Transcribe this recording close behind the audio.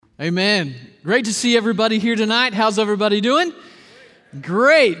Amen. Great to see everybody here tonight. How's everybody doing?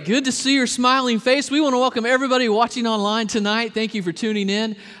 Great. Good to see your smiling face. We want to welcome everybody watching online tonight. Thank you for tuning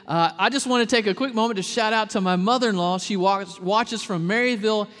in. I just want to take a quick moment to shout out to my mother-in-law. She watches from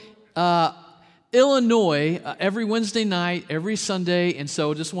Maryville, Illinois, every Wednesday night, every Sunday, and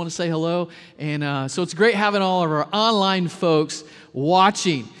so just want to say hello. And so it's great having all of our online folks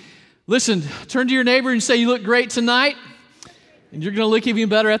watching. Listen, turn to your neighbor and say, "You look great tonight." And you're going to look even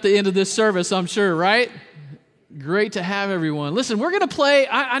better at the end of this service, I'm sure, right? Great to have everyone. Listen, we're going to play.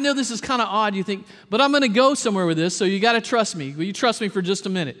 I know this is kind of odd, you think, but I'm going to go somewhere with this, so you got to trust me. Will you trust me for just a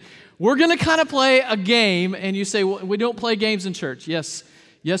minute? We're going to kind of play a game, and you say, well, we don't play games in church. Yes,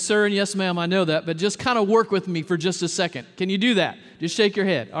 sir, and yes, ma'am, I know that, but just kind of work with me for just a second. Can you do that? Just shake your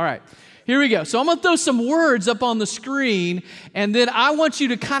head. All right. Here we go. So I'm going to throw some words up on the screen, and then I want you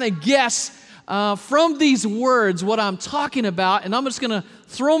to kind of guess from these words what I'm talking about, and I'm just going to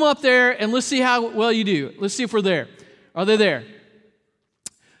throw them up there, and let's see how well you do. Let's see if we're there. Are they there?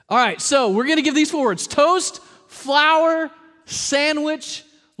 All right, so we're going to give these 4 words. Toast, flour, sandwich,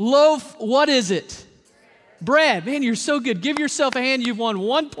 loaf. What is it? Bread. Man, you're so good. Give yourself a hand. You've won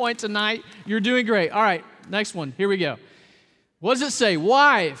 1 point tonight. You're doing great. All right, next one. Here we go. What does it say?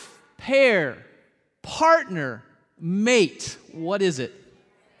 Wife, pair, partner, mate. What is it?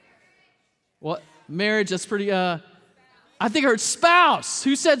 What? Marriage, that's pretty, I think I heard spouse.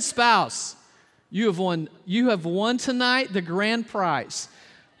 Who said spouse? You have won tonight the grand prize.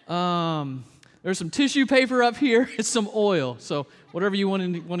 There's some tissue paper up here. It's some oil. So whatever you want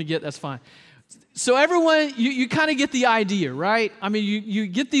to get, that's fine. So everyone, you kind of get the idea, right? I mean, you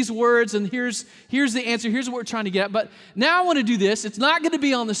get these words, and here's the answer. Here's what we're trying to get. But now I want to do this. It's not going to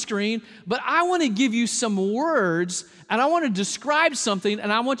be on the screen, but I want to give you some words, and I want to describe something,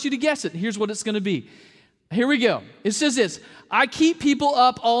 and I want you to guess it. Here's what it's going to be. Here we go. It says this: I keep people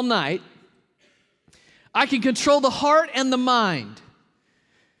up all night. I can control the heart and the mind.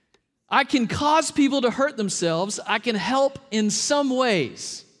 I can cause people to hurt themselves. I can help in some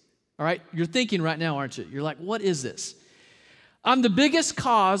ways. All right, you're thinking right now, aren't you? You're like, what is this? I'm the biggest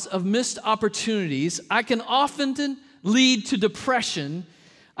cause of missed opportunities. I can often lead to depression.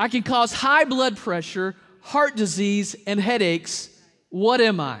 I can cause high blood pressure, heart disease, and headaches. What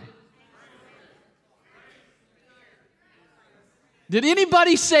am I? Did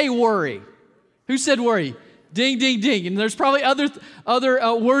anybody say worry? Who said worry? Ding, ding, ding. And there's probably other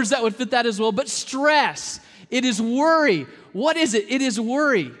words that would fit that as well. But stress, it is worry. What is it? It is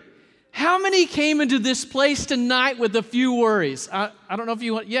worry. How many came into this place tonight with a few worries? I don't know if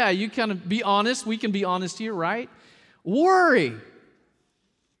you want, you kind of be honest. We can be honest here, right? Worry.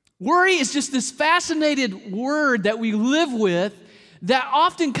 Worry is just this fascinated word that we live with that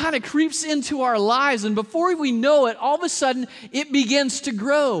often kind of creeps into our lives. And before we know it, all of a sudden, it begins to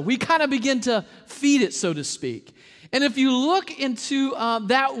grow. We kind of begin to feed it, so to speak. And if you look into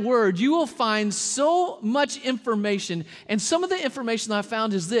that word, you will find so much information. And some of the information I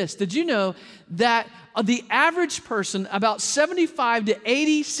found is this. Did you know that the average person, about 75 to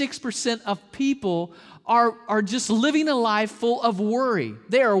 86% of people are just living a life full of worry.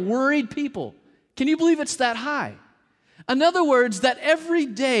 They are worried people. Can you believe it's that high? In other words, that every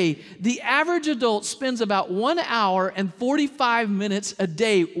day, the average adult spends about 1 hour and 45 minutes a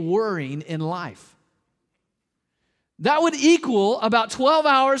day worrying in life. That would equal about 12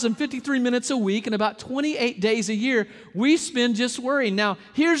 hours and 53 minutes a week and about 28 days a year we spend just worrying. Now,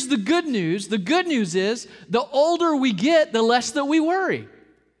 here's the good news. The good news is the older we get, the less that we worry.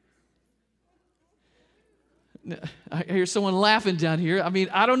 I hear someone laughing down here. I mean,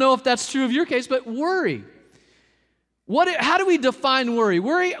 I don't know if that's true of your case, but worry. How do we define worry?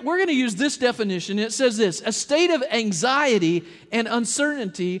 We're going to use this definition. It says this: a state of anxiety and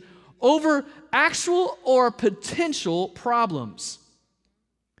uncertainty over actual or potential problems.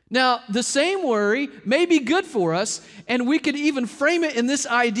 Now, the same worry may be good for us, and we could even frame it in this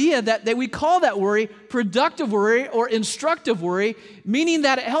idea that we call that worry productive worry or instructive worry, meaning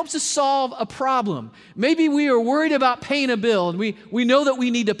that it helps us solve a problem. Maybe we are worried about paying a bill, and we know that we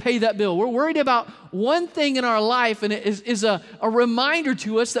need to pay that bill. We're worried about one thing in our life, and it is a reminder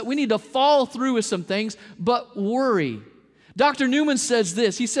to us that we need to follow through with some things, but worry. Dr. Newman says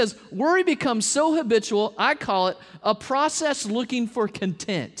this. He says, worry becomes so habitual, I call it a process looking for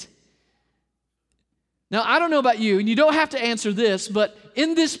content. Now, I don't know about you, and you don't have to answer this, but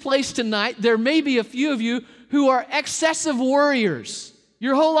in this place tonight, there may be a few of you who are excessive worriers.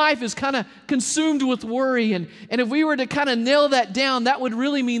 Your whole life is kind of consumed with worry, and if we were to kind of nail that down, that would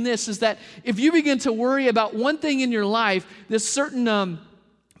really mean this, is that if you begin to worry about one thing in your life, this certain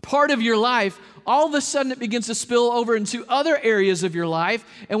part of your life, all of a sudden it begins to spill over into other areas of your life.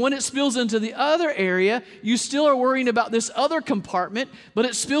 And when it spills into the other area, you still are worrying about this other compartment, but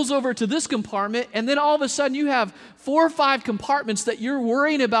it spills over to this compartment. And then all of a sudden you have 4 or 5 compartments that you're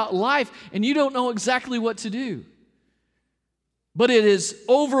worrying about life and you don't know exactly what to do. But it is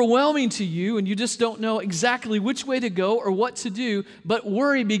overwhelming to you and you just don't know exactly which way to go or what to do. But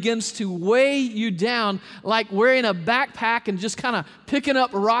worry begins to weigh you down like wearing a backpack and just kind of picking up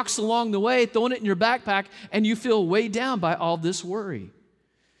rocks along the way, throwing it in your backpack, and you feel weighed down by all this worry.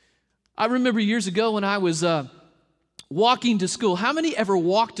 I remember years ago when I was walking to school. How many ever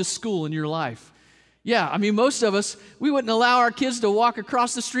walked to school in your life? Yeah, I mean, most of us, we wouldn't allow our kids to walk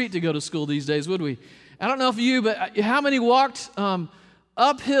across the street to go to school these days, would we? I don't know if you, but how many walked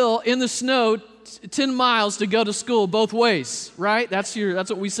uphill in the snow 10 miles to go to school both ways, right? That's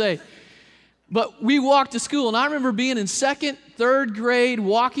what we say. But we walked to school, and I remember being in 2nd, 3rd grade,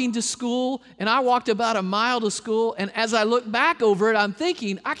 walking to school, and I walked about a mile to school, and as I look back over it, I'm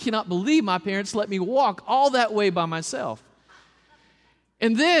thinking, I cannot believe my parents let me walk all that way by myself.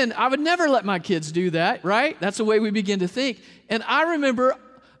 And then I would never let my kids do that, right? That's the way we begin to think. And I remember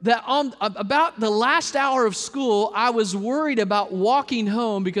that on about the last hour of school, I was worried about walking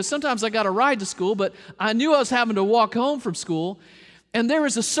home because sometimes I got a ride to school, but I knew I was having to walk home from school. And there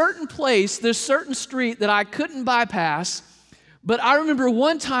was a certain place, this certain street that I couldn't bypass. But I remember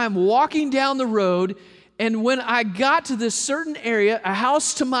one time walking down the road, and when I got to this certain area, a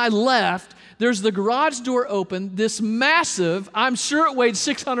house to my left, there's the garage door open, this massive, I'm sure it weighed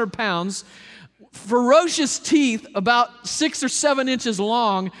 600 pounds, ferocious teeth about 6 or 7 inches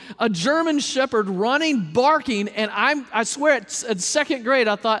long, a German shepherd running, barking, and I swear at 2nd grade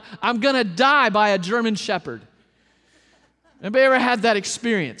I thought, I'm going to die by a German shepherd. Anybody ever had that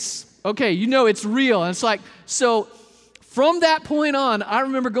experience? Okay, you know it's real. And it's like, so from that point on, I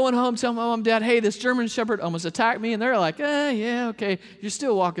remember going home telling my mom and dad, hey, this German shepherd almost attacked me, and they're like, yeah, okay, you're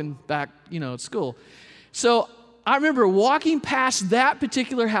still walking back, at school. So I remember walking past that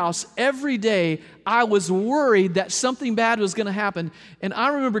particular house every day. I was worried that something bad was going to happen. And I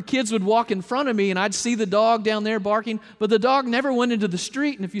remember kids would walk in front of me and I'd see the dog down there barking, but the dog never went into the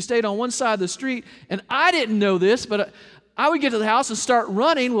street. And if you stayed on one side of the street, and I didn't know this, but I would get to the house and start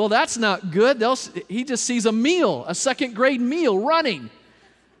running. Well, that's not good. He just sees a meal, a 2nd grade meal running.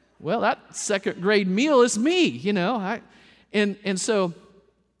 Well, that 2nd grade meal is me, And so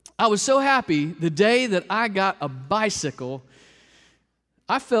I was so happy the day that I got a bicycle.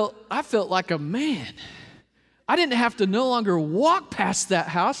 I felt like a man. I didn't have to no longer walk past that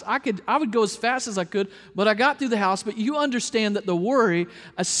house. I would go as fast as I could, but I got through the house. But you understand that the worry,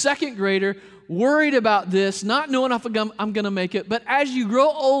 a 2nd grader worried about this, not knowing if I'm going to make it. But as you grow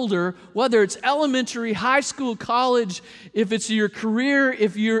older, whether it's elementary, high school, college, if it's your career,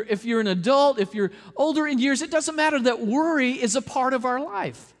 if you're an adult, if you're older in years, it doesn't matter. That worry is a part of our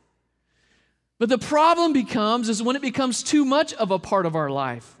life. But the problem is when it becomes too much of a part of our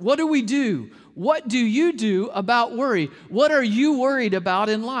life. What do we do? What do you do about worry? What are you worried about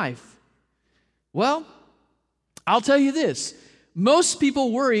in life? Well, I'll tell you this. Most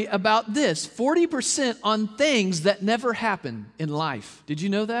people worry about this, 40% on things that never happen in life. Did you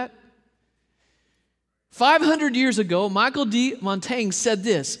know that? 500 years ago, Michael D. Montaigne said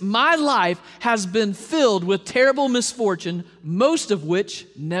this, my life has been filled with terrible misfortune, most of which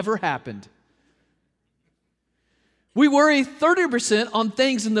never happened. We worry 30% on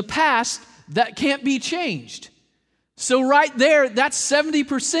things in the past that can't be changed. So right there, that's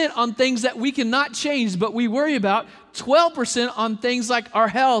 70% on things that we cannot change, but we worry about. 12% on things like our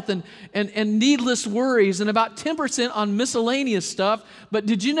health and needless worries, and about 10% on miscellaneous stuff. But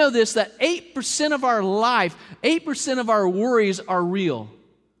did you know this, that 8% of our life, 8% of our worries are real?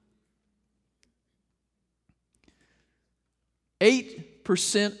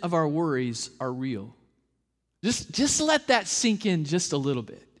 8% of our worries are real. Just let that sink in just a little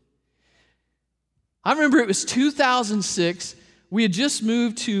bit. I remember it was 2006. We had just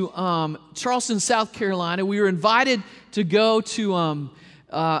moved to Charleston, South Carolina. We were invited to go to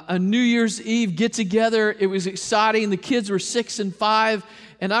a New Year's Eve get-together. It was exciting. The kids were 6 and 5.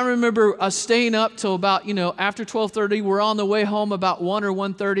 And I remember us staying up till about, after 12:30. We're on the way home about 1 or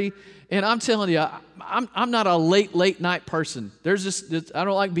 1:30. And I'm telling you, I'm not a late night person. I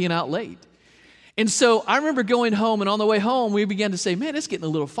don't like being out late. And so I remember going home, and on the way home, we began to say, man, it's getting a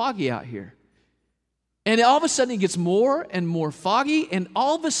little foggy out here. And all of a sudden, it gets more and more foggy, and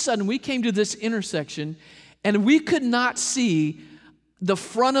all of a sudden, we came to this intersection, and we could not see the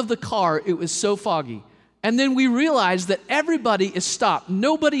front of the car. It was so foggy. And then we realize that everybody is stopped.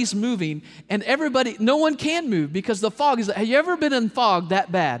 Nobody's moving, and no one can move because the fog is. Have you ever been in fog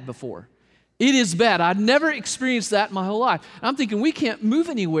that bad before? It is bad. I've never experienced that in my whole life. I'm thinking we can't move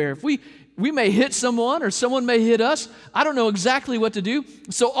anywhere. If we may hit someone or someone may hit us. I don't know exactly what to do.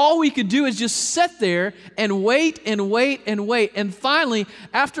 So all we could do is just sit there and wait and wait and wait. And finally,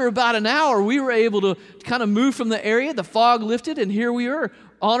 after about an hour, we were able to kind of move from the area. The fog lifted, and here we were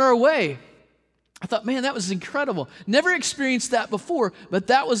on our way. I thought, man, that was incredible. Never experienced that before, but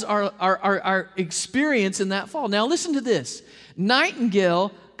that was our experience in that fall. Now listen to this.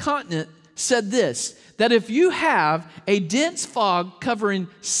 Nightingale Conant said this, that if you have a dense fog covering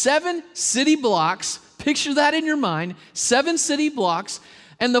 7 city blocks, picture that in your mind, 7 city blocks,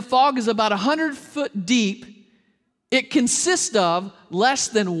 and the fog is about 100 foot deep, it consists of less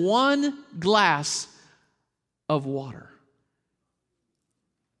than 1 glass of water.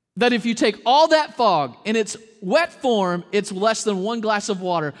 That if you take all that fog in its wet form, it's less than 1 glass of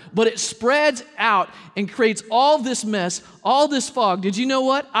water, but it spreads out and creates all this mess, all this fog. Did you know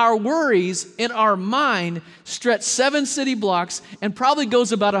what? Our worries in our mind stretch 7 city blocks and probably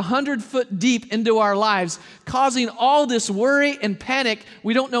goes about 100 foot deep into our lives, causing all this worry and panic.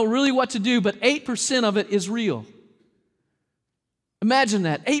 We don't know really what to do, but 8% of it is real. Imagine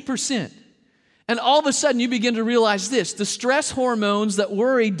that, 8%. And all of a sudden, you begin to realize this. The stress hormones that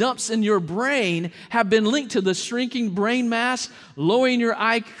worry dumps in your brain have been linked to the shrinking brain mass, lowering your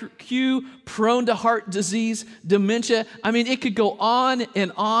IQ, prone to heart disease, dementia. I mean, it could go on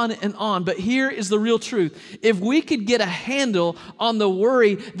and on and on. But here is the real truth. If we could get a handle on the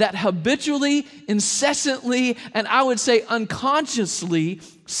worry that habitually, incessantly, and I would say unconsciously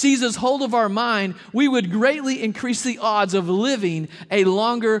seizes hold of our mind, we would greatly increase the odds of living a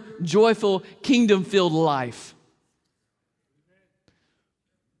longer, joyful, kingdom-filled life.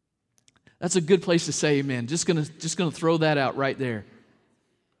 That's a good place to say amen. Just gonna throw that out right there.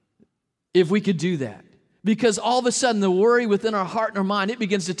 If we could do that. Because all of a sudden, the worry within our heart and our mind, it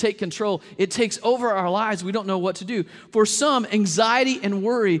begins to take control. It takes over our lives. We don't know what to do. For some, anxiety and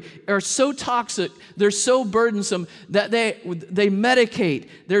worry are so toxic, they're so burdensome that they medicate.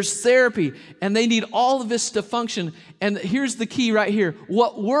 There's therapy, and they need all of this to function. And here's the key right here.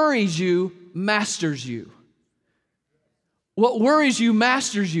 What worries you masters you. What worries you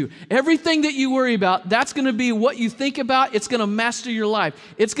masters you. Everything that you worry about, that's going to be what you think about. It's going to master your life.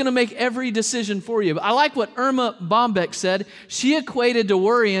 It's going to make every decision for you. I like what Irma Bombeck said. She equated to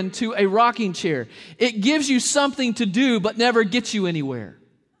worrying to a rocking chair. It gives you something to do, but never gets you anywhere.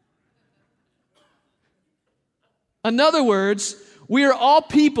 In other words, we are all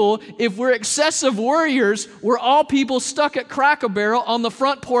people, if we're excessive worriers, we're all people stuck at Cracker Barrel on the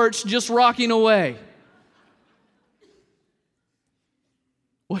front porch just rocking away.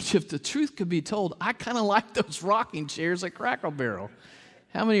 Which, if the truth could be told, I kind of like those rocking chairs at Cracker Barrel.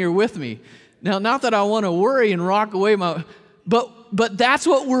 How many are with me? Now, not that I want to worry and rock away but that's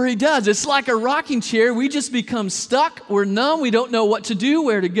what worry does. It's like a rocking chair. We just become stuck. We're numb. We don't know what to do,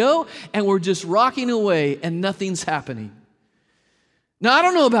 where to go, and we're just rocking away, and nothing's happening. Now, I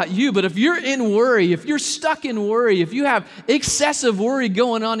don't know about you, but if you're in worry, if you're stuck in worry, if you have excessive worry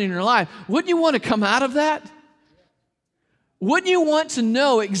going on in your life, wouldn't you want to come out of that? Wouldn't you want to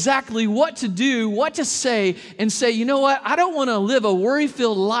know exactly what to do, what to say, and say, you know what, I don't want to live a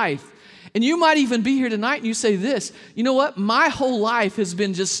worry-filled life. And you might even be here tonight and you say this, you know what, my whole life has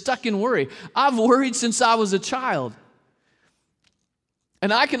been just stuck in worry. I've worried since I was a child.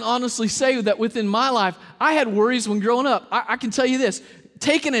 And I can honestly say that within my life, I had worries when growing up. I can tell you this,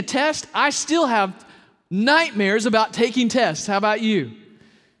 taking a test, I still have nightmares about taking tests. How about you?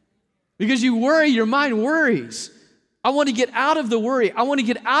 Because you worry, your mind worries. I want to get out of the worry. I want to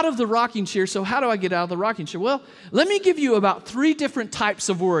get out of the rocking chair. So how do I get out of the rocking chair? Well, let me give you about 3 different types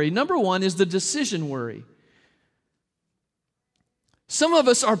of worry. Number 1 is the decision worry. Some of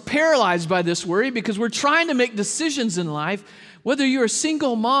us are paralyzed by this worry because we're trying to make decisions in life. Whether you're a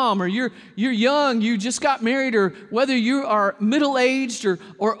single mom or you're young, you just got married, or whether you are middle-aged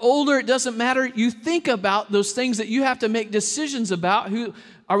or older, it doesn't matter. You think about those things that you have to make decisions about.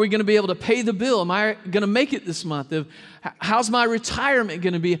 Are we going to be able to pay the bill? Am I going to make it this month? How's my retirement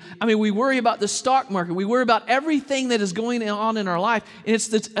going to be? I mean, we worry about the stock market. We worry about everything that is going on in our life. And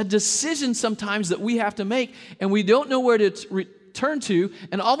it's a decision sometimes that we have to make, and we don't know where to turn to.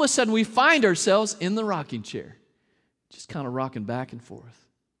 And all of a sudden, we find ourselves in the rocking chair, just kind of rocking back and forth.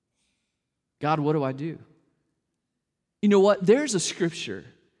 God, what do I do? You know what? There's a scripture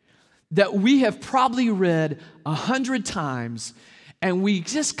that we have probably read 100 times, And we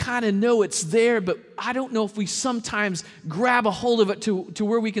just kind of know it's there, but I don't know if we sometimes grab a hold of it to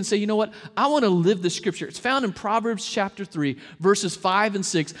where we can say, you know what, I want to live the Scripture. It's found in Proverbs chapter 3, verses 5 and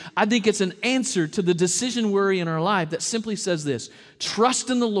 6. I think it's an answer to the decision worry in our life that simply says this: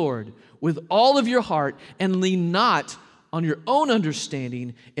 trust in the Lord with all of your heart and lean not on your own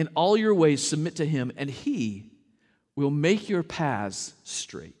understanding. In all your ways submit to Him, and He will make your paths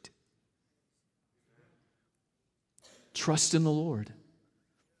straight. Trust in the Lord.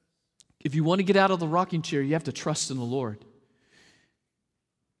 If you want to get out of the rocking chair, you have to trust in the Lord.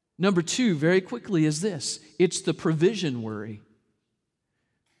 Number 2, very quickly, is this: it's the provision worry.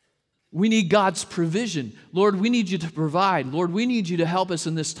 We need God's provision. Lord, we need you to provide. Lord, we need you to help us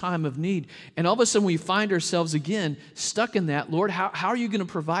in this time of need. And all of a sudden we find ourselves again stuck in that. Lord, how are you going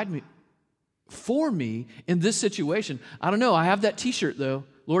to provide for me in this situation? I don't know. I have that t-shirt though.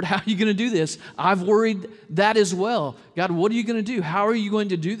 Lord, how are you going to do this? I've worried that as well. God, what are you going to do? How are you going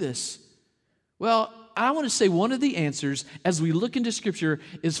to do this? Well, I want to say one of the answers as we look into Scripture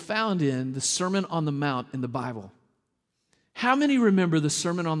is found in the Sermon on the Mount in the Bible. How many remember the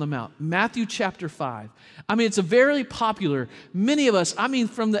Sermon on the Mount? Matthew chapter 5. I mean, it's a very popular, many of us,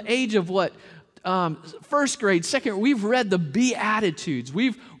 from the age of first grade, second, we've read the Beatitudes.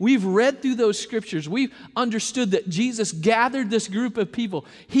 We've read through those scriptures. We've understood that Jesus gathered this group of people.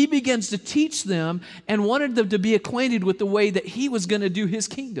 He begins to teach them and wanted them to be acquainted with the way that He was going to do His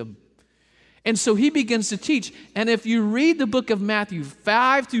kingdom. And so He begins to teach. And if you read the book of Matthew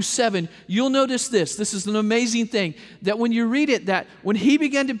 5 through 7, you'll notice this. This is an amazing thing, that when you read it, that when He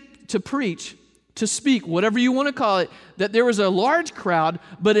began to preach, to speak, whatever you want to call it, that there was a large crowd,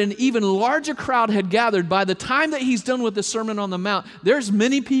 but an even larger crowd had gathered. By the time that He's done with the Sermon on the Mount, there's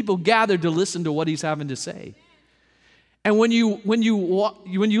many people gathered to listen to what He's having to say. And when you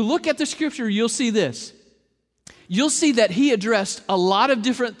look at the Scripture, you'll see this. You'll see that He addressed a lot of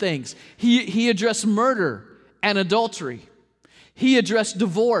different things. He addressed murder and adultery. He addressed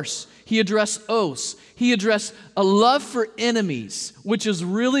divorce. He addressed oaths. He addressed a love for enemies, which is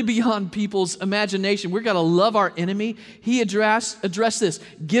really beyond people's imagination. We've got to love our enemy. He addressed this,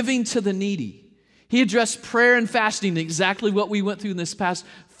 giving to the needy. He addressed prayer and fasting, exactly what we went through in this past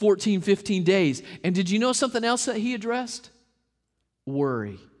 14, 15 days. And did you know something else that He addressed?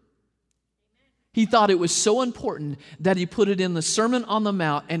 Worry. He thought it was so important that He put it in the Sermon on the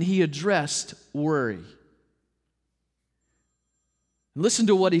Mount, and He addressed worry. Listen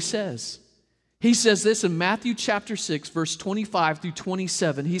to what He says. He says this in Matthew chapter 6, verse 25 through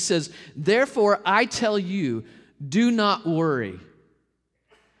 27. He says, "Therefore I tell you, do not worry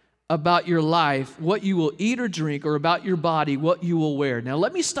about your life, what you will eat or drink, or about your body, what you will wear." Now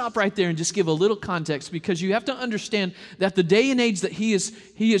let me stop right there and just give a little context, because you have to understand that the day and age that he is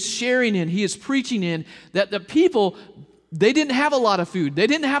sharing in, He is preaching in, that the people, they didn't have a lot of food. They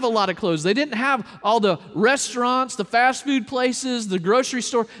didn't have a lot of clothes. They didn't have all the restaurants, the fast food places, the grocery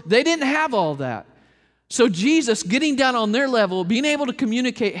store. They didn't have all that. So Jesus, getting down on their level, being able to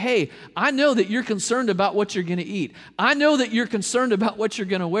communicate, hey, I know that you're concerned about what you're going to eat. I know that you're concerned about what you're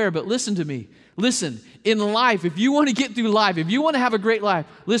going to wear, but listen to me. Listen, in life, if you want to get through life, if you want to have a great life,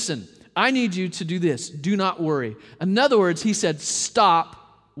 listen, I need you to do this. Do not worry. In other words, He said, stop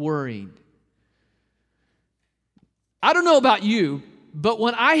worrying. I don't know about you, but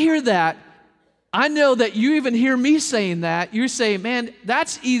when I hear that, I know that you even hear me saying that, you're saying, man,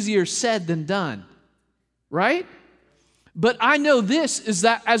 that's easier said than done, right? But I know this is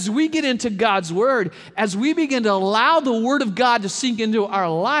that as we get into God's Word, as we begin to allow the Word of God to sink into our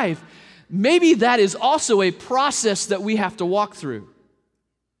life, maybe that is also a process that we have to walk through.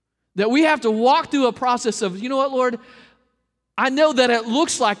 That we have to walk through a process of, you know what, Lord, I know that it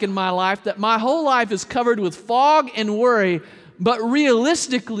looks like in my life that my whole life is covered with fog and worry, but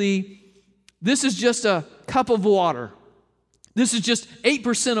realistically, this is just a cup of water. This is just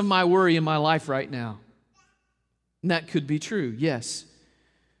 8% of my worry in my life right now. And that could be true, yes.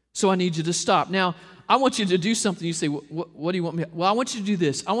 So I need you to stop. Now, I want you to do something. You say, what do you want me to do? Well, I want you to do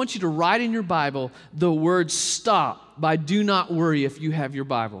this. I want you to write in your Bible the word stop by do not worry if you have your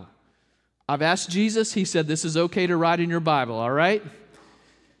Bible. I've asked Jesus. He said this is okay to write in your Bible, all right?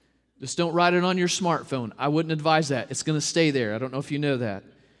 Just don't write it on your smartphone. I wouldn't advise that. It's going to stay there. I don't know if you know that.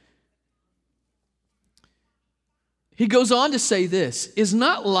 He goes on to say this, is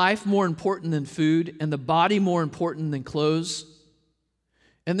not life more important than food and the body more important than clothes?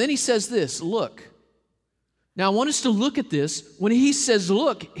 And then he says this, look. Now I want us to look at this. When he says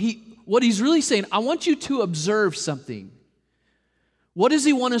look, what he's really saying, I want you to observe something. What does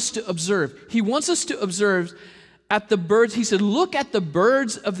he want us to observe? He wants us to observe at the birds. He said, look at the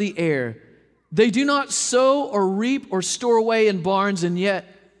birds of the air. They do not sow or reap or store away in barns, and yet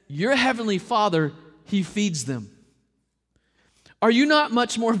your heavenly Father, He feeds them. Are you not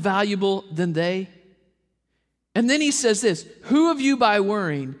much more valuable than they? And then He says this, who of you by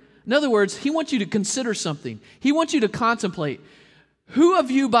worrying, in other words, He wants you to consider something. He wants you to contemplate. Who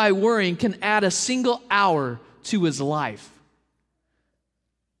of you by worrying can add a single hour to his life?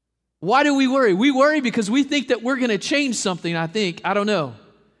 Why do we worry? We worry because we think that we're going to change something, I think. I don't know.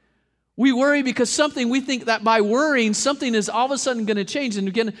 We worry because we think that by worrying, something is all of a sudden going to change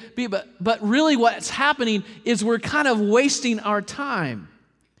and going to be, but really what's happening is we're kind of wasting our time.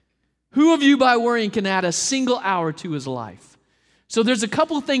 Who of you by worrying can add a single hour to his life? So there's a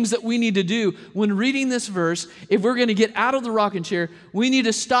couple of things that we need to do when reading this verse. If we're going to get out of the rocking chair, we need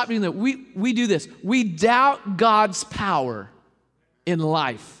to stop doing that. We do this. We doubt God's power in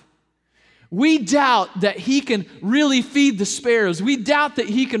life. We doubt that He can really feed the sparrows. We doubt that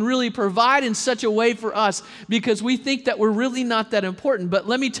He can really provide in such a way for us because we think that we're really not that important. But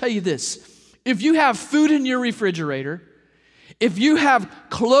let me tell you this. If you have food in your refrigerator, if you have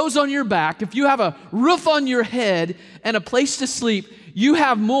clothes on your back, if you have a roof on your head and a place to sleep, you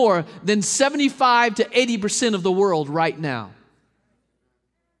have more than 75 to 80% of the world right now.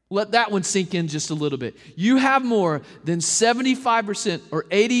 Let that one sink in just a little bit. You have more than 75% or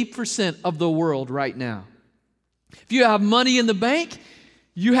 80% of the world right now. If you have money in the bank,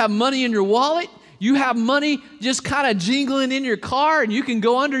 you have money in your wallet, you have money just kind of jingling in your car, and you can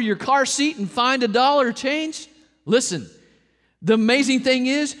go under your car seat and find $1 change. Listen, the amazing thing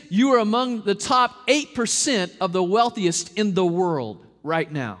is you are among the top 8% of the wealthiest in the world right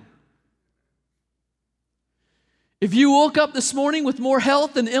now. If you woke up this morning with more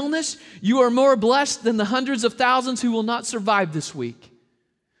health and illness, you are more blessed than the hundreds of thousands who will not survive this week.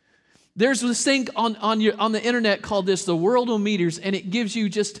 There's this thing on the internet called the Worldometers, and it gives you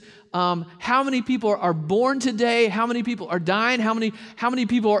just how many people are born today, how many people are dying, how many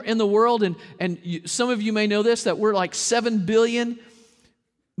people are in the world, and some of you may know this, that we're like 7 billion.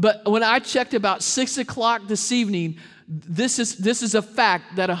 But when I checked about 6 o'clock this evening, this is a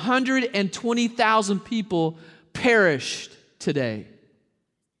fact that 120,000 people perished today,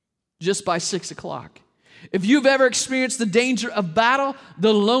 just by 6 o'clock. If you've ever experienced the danger of battle,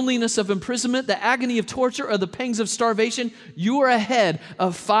 the loneliness of imprisonment, the agony of torture, or the pangs of starvation, you are ahead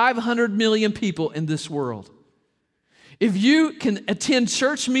of 500 million people in this world. If you can attend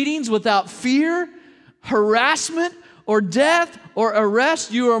church meetings without fear, harassment, or death, or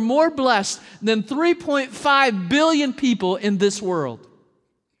arrest, you are more blessed than 3.5 billion people in this world.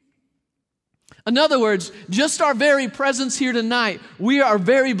 In other words, just our very presence here tonight, we are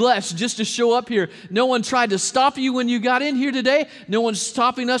very blessed just to show up here. No one tried to stop you when you got in here today. No one's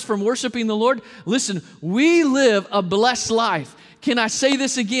stopping us from worshiping the Lord. Listen, we live a blessed life. Can I say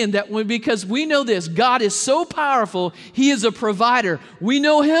this again? Because we know this, God is so powerful, He is a provider. We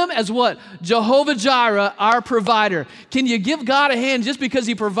know Him as what? Jehovah Jireh, our provider. Can you give God a hand just because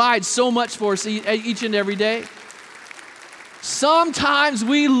He provides so much for us each and every day? Sometimes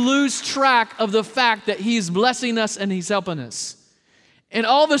we lose track of the fact that He's blessing us and He's helping us. And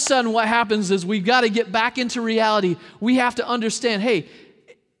all of a sudden what happens is we've got to get back into reality. We have to understand, hey,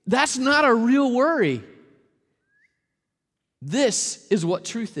 that's not a real worry. This is what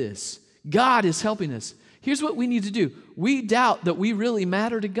truth is. God is helping us. Here's what we need to do. We doubt that we really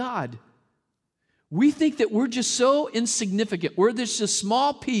matter to God. We think that we're just so insignificant. We're just a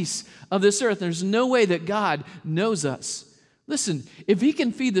small piece of this earth. There's no way that God knows us. Listen, if He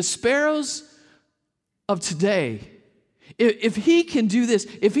can feed the sparrows of today, if He can do this,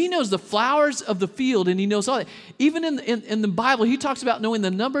 if He knows the flowers of the field and He knows all that, even in the Bible, He talks about knowing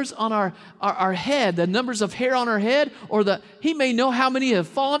the numbers on our head, the numbers of hair on our head, He may know how many have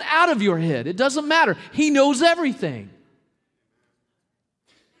fallen out of your head. It doesn't matter. He knows everything.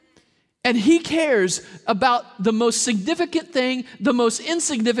 And He cares about the most significant thing, the most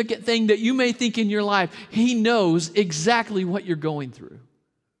insignificant thing that you may think in your life. He knows exactly what you're going through.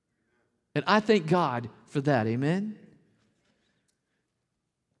 And I thank God for that. Amen?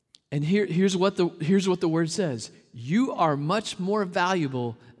 And here's what the Word says. You are much more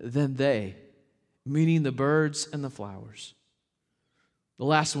valuable than they, meaning the birds and the flowers. The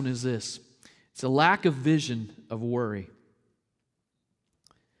last one is this. It's a lack of vision of worry.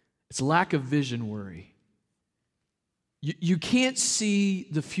 It's a lack of vision worry. You can't see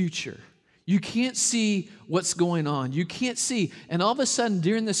the future. You can't see what's going on. You can't see. And all of a sudden,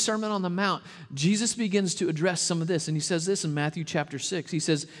 during the Sermon on the Mount, Jesus begins to address some of this. And He says this in Matthew chapter 6. He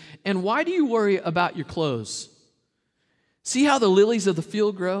says, "And why do you worry about your clothes? See how the lilies of the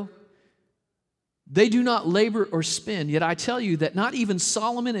field grow? They do not labor or spin, yet I tell you that not even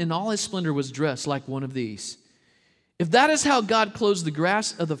Solomon in all his splendor was dressed like one of these. If that is how God clothes the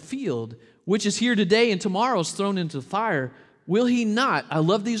grass of the field, which is here today and tomorrow is thrown into the fire, will he not, I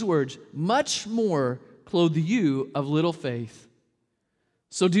love these words, much more clothe you of little faith?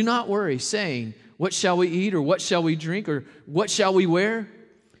 So do not worry, saying, what shall we eat, or what shall we drink, or what shall we wear?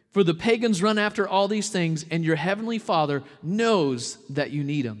 For the pagans run after all these things, and your heavenly Father knows that you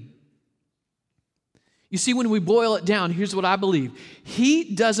need them. You see, when we boil it down, here's what I believe.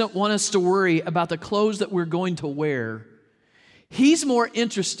 He doesn't want us to worry about the clothes that we're going to wear. He's more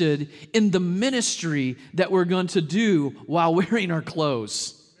interested in the ministry that we're going to do while wearing our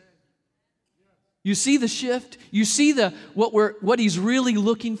clothes. You see the shift? You see what he's really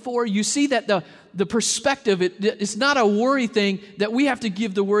looking for? You see that the perspective, it's not a worry thing that we have to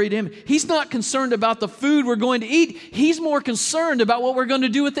give the worry to him. He's not concerned about the food we're going to eat. He's more concerned about what we're going to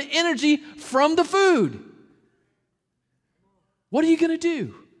do with the energy from the food. What are you going to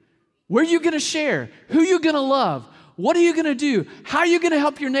do? Where are you going to share? Who are you going to love? What are you going to do? How are you going to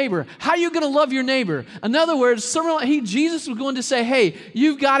help your neighbor? How are you going to love your neighbor? In other words, Jesus was going to say, hey,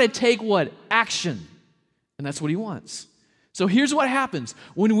 you've got to take what? Action. And that's what he wants. So here's what happens.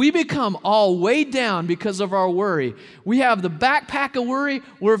 When we become all weighed down because of our worry, we have the backpack of worry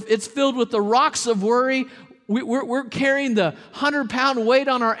where it's filled with the rocks of worry. We're carrying the 100-pound weight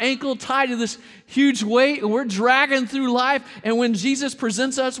on our ankle tied to this huge weight, and we're dragging through life. And when Jesus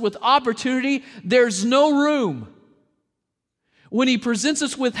presents us with opportunity, there's no room. When he presents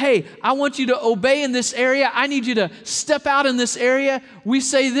us with, hey, I want you to obey in this area, I need you to step out in this area, we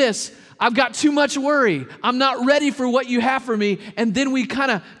say this, I've got too much worry. I'm not ready for what you have for me. And then we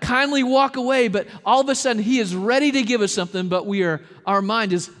kind of kindly walk away, but all of a sudden he is ready to give us something, but our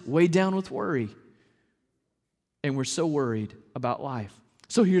mind is weighed down with worry. And we're so worried about life.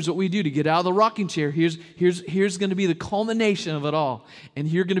 So here's what we do to get out of the rocking chair. Here's going to be the culmination of it all. And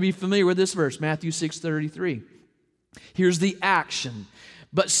you're going to be familiar with this verse, Matthew 6:33. Here's the action.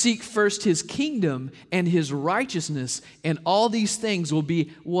 But seek first his kingdom and his righteousness, and all these things will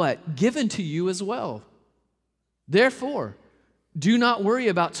be what? Given to you as well. Therefore, do not worry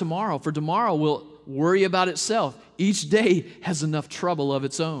about tomorrow, for tomorrow will worry about itself. Each day has enough trouble of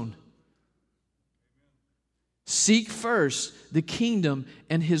its own. Seek first the kingdom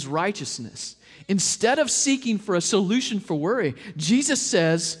and his righteousness. Instead of seeking for a solution for worry, Jesus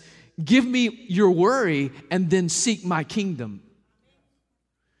says, give me your worry and then seek my kingdom.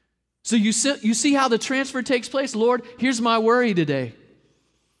 So you see how the transfer takes place? Lord, here's my worry today.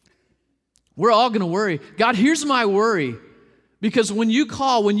 We're all going to worry. God, here's my worry. Because when you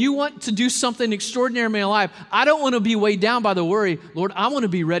want to do something extraordinary in my life, I don't want to be weighed down by the worry. Lord, I want to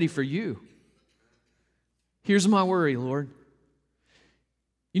be ready for you. Here's my worry, Lord.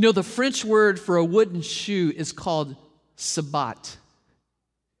 You know, the French word for a wooden shoe is called sabot.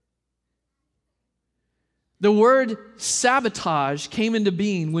 The word sabotage came into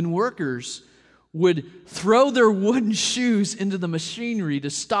being when workers would throw their wooden shoes into the machinery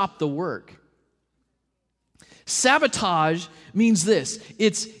to stop the work. Sabotage means this: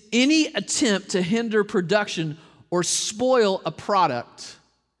 it's any attempt to hinder production or spoil a product.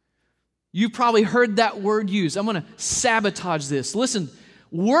 You've probably heard that word used. I'm going to sabotage this. Listen,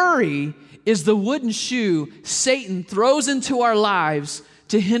 worry is the wooden shoe Satan throws into our lives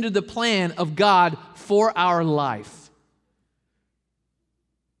to hinder the plan of God for our life.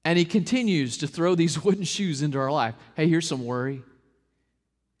 And he continues to throw these wooden shoes into our life. Hey, here's some worry.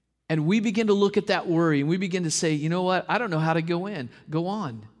 And we begin to look at that worry and we begin to say, you know what? I don't know how to go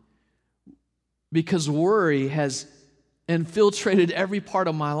on. Because worry has infiltrated every part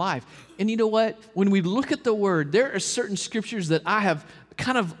of my life. And you know what? When we look at the word, there are certain scriptures that I have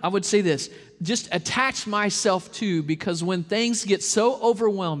I would say this, just attach myself to, because when things get so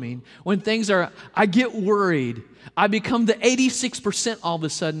overwhelming, when I get worried, I become the 86% all of a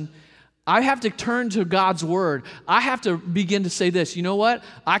sudden. I have to turn to God's word. I have to begin to say this, you know what?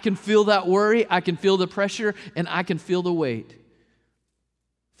 I can feel that worry, I can feel the pressure, and I can feel the weight.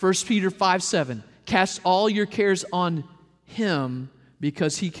 1 Peter 5:7, cast all your cares on him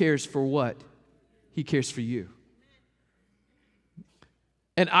because he cares for what? He cares for you.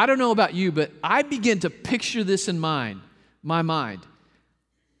 And I don't know about you, but I begin to picture this in my mind.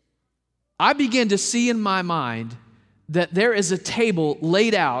 I begin to see in my mind that there is a table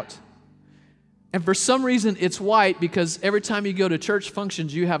laid out, and for some reason it's white because every time you go to church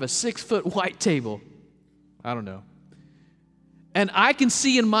functions, you have a 6-foot white table. I don't know. And I can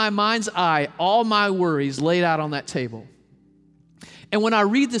see in my mind's eye all my worries laid out on that table. And when I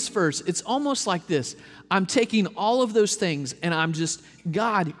read this verse, it's almost like this. I'm taking all of those things and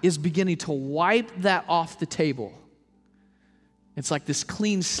God is beginning to wipe that off the table. It's like this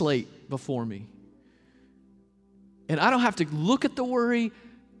clean slate before me. And I don't have to look at the worry.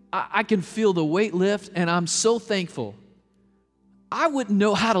 I can feel the weight lift, and I'm so thankful. I wouldn't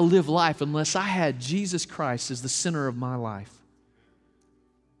know how to live life unless I had Jesus Christ as the center of my life.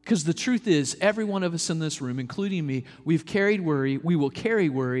 Because the truth is, every one of us in this room, including me, we've carried worry, we will carry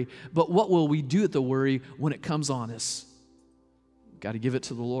worry, but what will we do with the worry when it comes on us? We've got to give it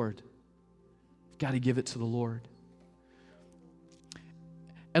to the Lord. We've got to give it to the Lord.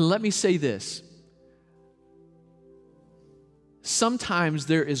 And let me say this. Sometimes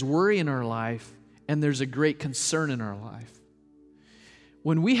there is worry in our life, and there's a great concern in our life.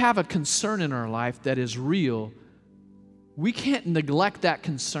 When we have a concern in our life that is real, we can't neglect that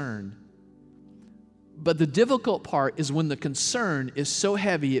concern. But the difficult part is when the concern is so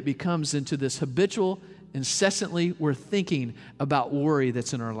heavy, it becomes into this habitual, incessantly we're thinking about worry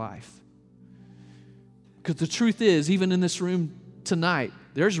that's in our life. Because the truth is, even in this room tonight,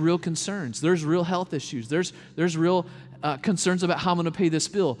 there's real concerns. There's real health issues. There's real concerns about how I'm going to pay this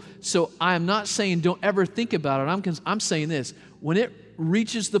bill. So I am not saying don't ever think about it. I'm saying this. When it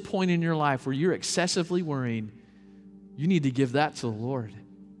reaches the point in your life where you're excessively worrying, you need to give that to the Lord.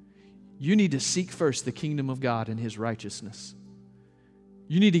 You need to seek first the kingdom of God and His righteousness.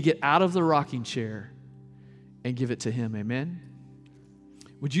 You need to get out of the rocking chair and give it to Him. Amen?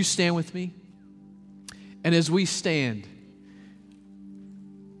 Would you stand with me? And as we stand,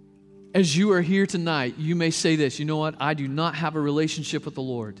 as you are here tonight, you may say this, you know what? I do not have a relationship with the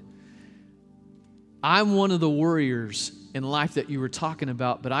Lord. I'm one of the warriors in life that you were talking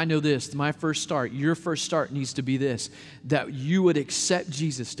about, but I know this, my first start, your first start needs to be this, that you would accept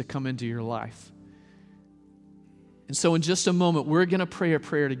Jesus to come into your life. And so in just a moment, we're going to pray a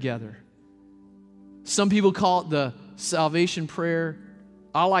prayer together. Some people call it the salvation prayer.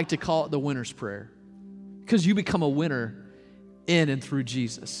 I like to call it the winner's prayer, because you become a winner in and through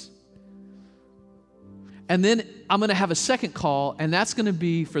Jesus. And then I'm going to have a second call, and that's going to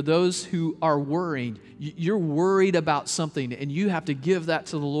be for those who are worrying. You're worried about something, and you have to give that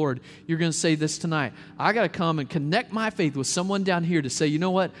to the Lord. You're going to say this tonight. I got to come and connect my faith with someone down here to say, you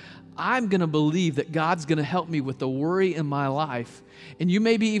know what? I'm going to believe that God's going to help me with the worry in my life. And you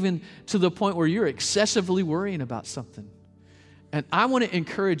may be even to the point where you're excessively worrying about something. And I want to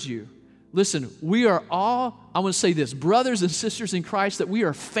encourage you. Listen, we are all, I want to say this, brothers and sisters in Christ, that we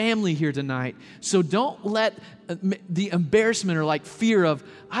are family here tonight. So don't let the embarrassment or like fear of,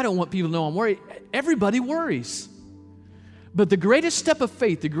 I don't want people to know I'm worried. Everybody worries. But the greatest step of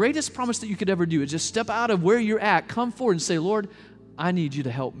faith, the greatest promise that you could ever do is just step out of where you're at, come forward and say, Lord, I need you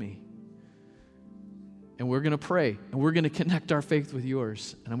to help me. And we're going to pray, and we're going to connect our faith with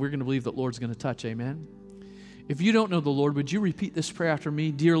yours. And we're going to believe that Lord's going to touch, amen? If you don't know the Lord, would you repeat this prayer after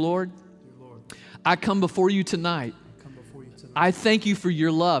me? Dear Lord, I come before you tonight. I thank you for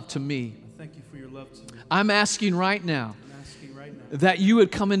your love to me. I'm asking right now that you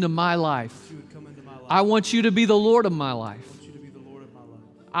would come into my life. I want you to be the Lord of my life.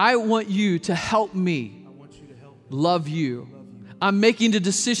 I want you to help me love you. I'm making the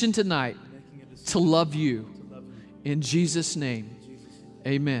decision tonight to love you. In Jesus' name.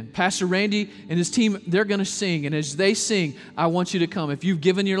 Amen. Pastor Randy and his team, they're going to sing. And as they sing, I want you to come. If you've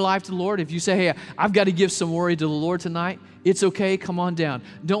given your life to the Lord, if you say, hey, I've got to give some worry to the Lord tonight, it's okay. Come on down.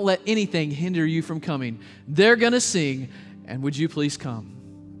 Don't let anything hinder you from coming. They're going to sing. And would you please come?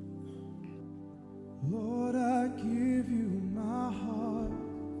 Lord, I give you my heart.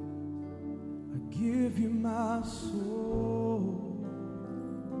 I give you my soul.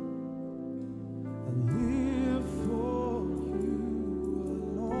 I live for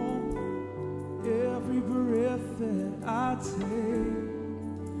you alone. Every breath that I take,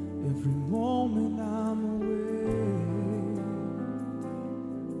 every moment I'm away.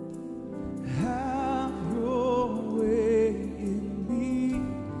 Have your way in me.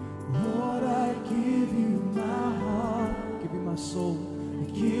 Lord, I give you my heart. Give you my soul. I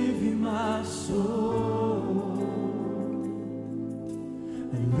give you my soul.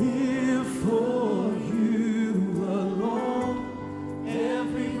 I live for you alone.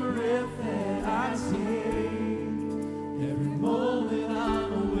 Every breath that I take, every moment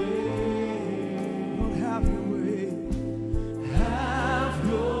I'm away. Lord, have your way. Have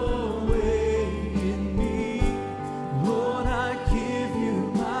your way in me. Lord, I give you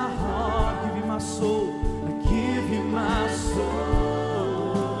my heart. Give you my soul. I give you my soul.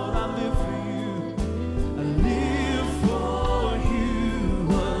 I live for you.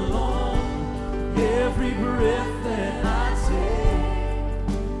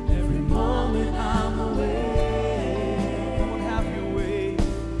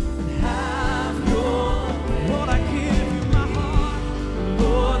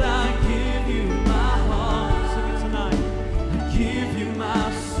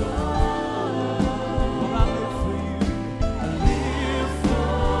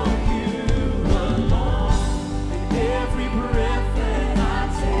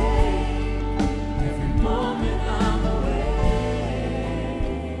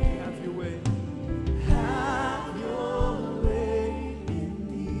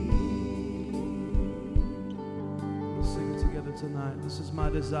 tonight. This is my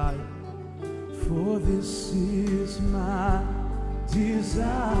desire. For this is my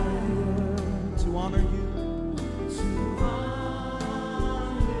desire to honor you. To honor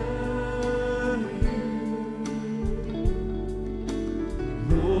you.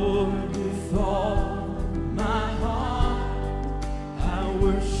 Lord, with all my heart, I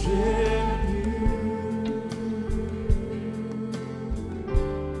worship you.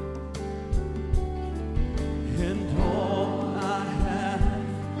 And all I have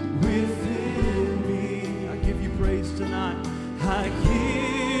within me, I give you praise tonight. I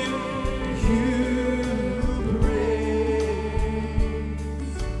give you praise.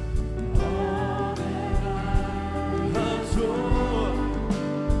 All that I adore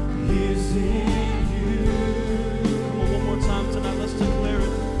is in you. Come on, one more time tonight. Let's declare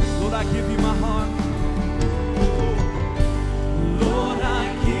it. Lord, I give you my heart. Lord, I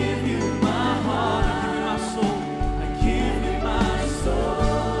give you my heart. I give you my soul. I give you my soul.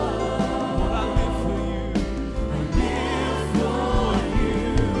 Lord, I live for you. I live for you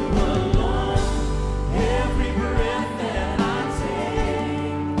alone. Every breath that I take,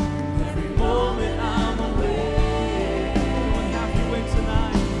 every moment I'm awake. Lord, have your way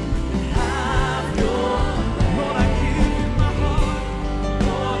tonight. Have your, Lord, I give you my heart.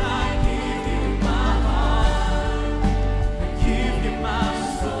 Lord, I give you my heart. I give you my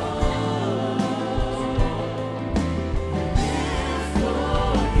soul. Live for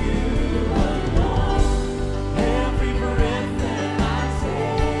you alone. Every breath that I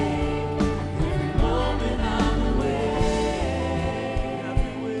take, every moment I'm awake. Have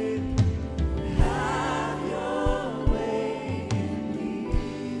your way. Have your way in me.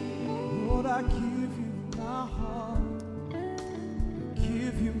 Lord, I give you my heart. I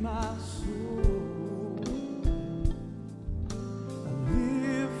give you my soul. I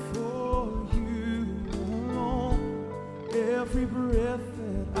live for you alone. Every breath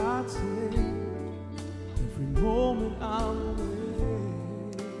that I take, every moment I'm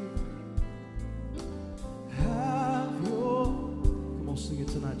awake. Have your, come on, sing it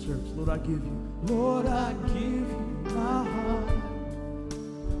tonight, church. Lord, I give you, Lord, I give you my heart.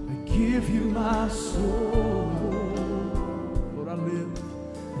 I give you my soul. Lord, I live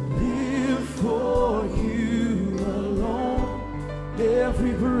for you alone.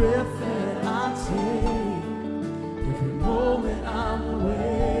 Every breath that I take, every moment I'm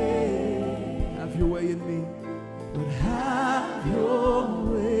awake. Have your way in me. Lord, have your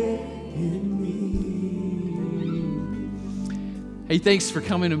way in me. Hey, thanks for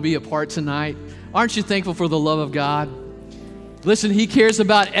coming to be a part tonight. Aren't you thankful for the love of God? Listen, He cares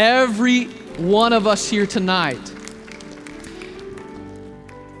about every one of us here tonight.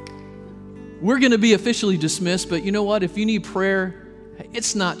 We're going to be officially dismissed, but you know what? If you need prayer,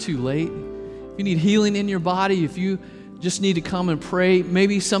 it's not too late. If you need healing in your body, if you just need to come and pray,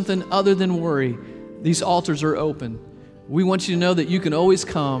 maybe something other than worry, these altars are open. We want you to know that you can always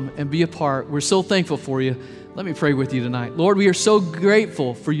come and be a part. We're so thankful for you. Let me pray with you tonight. Lord, we are so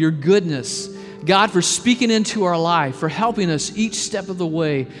grateful for your goodness. God, for speaking into our life, for helping us each step of the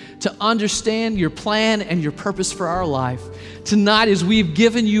way to understand your plan and your purpose for our life. Tonight, as we've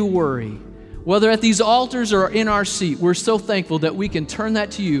given you worry, whether at these altars or in our seat, we're so thankful that we can turn that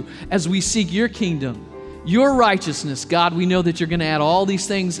to you as we seek your kingdom, your righteousness. God, we know that you're going to add all these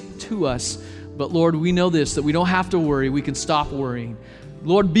things to us. But Lord, we know this, that we don't have to worry. We can stop worrying.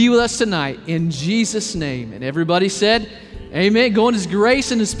 Lord, be with us tonight in Jesus' name. And everybody said, amen. Go in His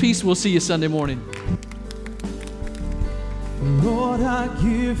grace and His peace. We'll see you Sunday morning. Lord, I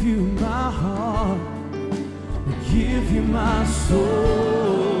give you my heart. I give you my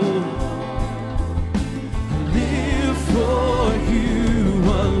soul. I live for you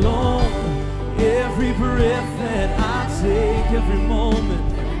alone. Every breath that I take, every moment.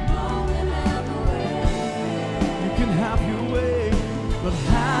 You can have your way, but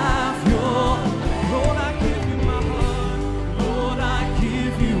have your, Lord, I give you my heart. Lord, I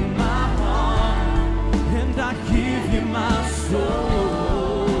give you my heart, and I give you my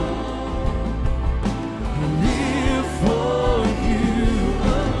soul. I live for you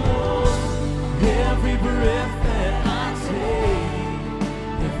alone. Every breath that I take,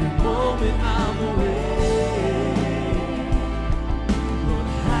 every moment I'm away.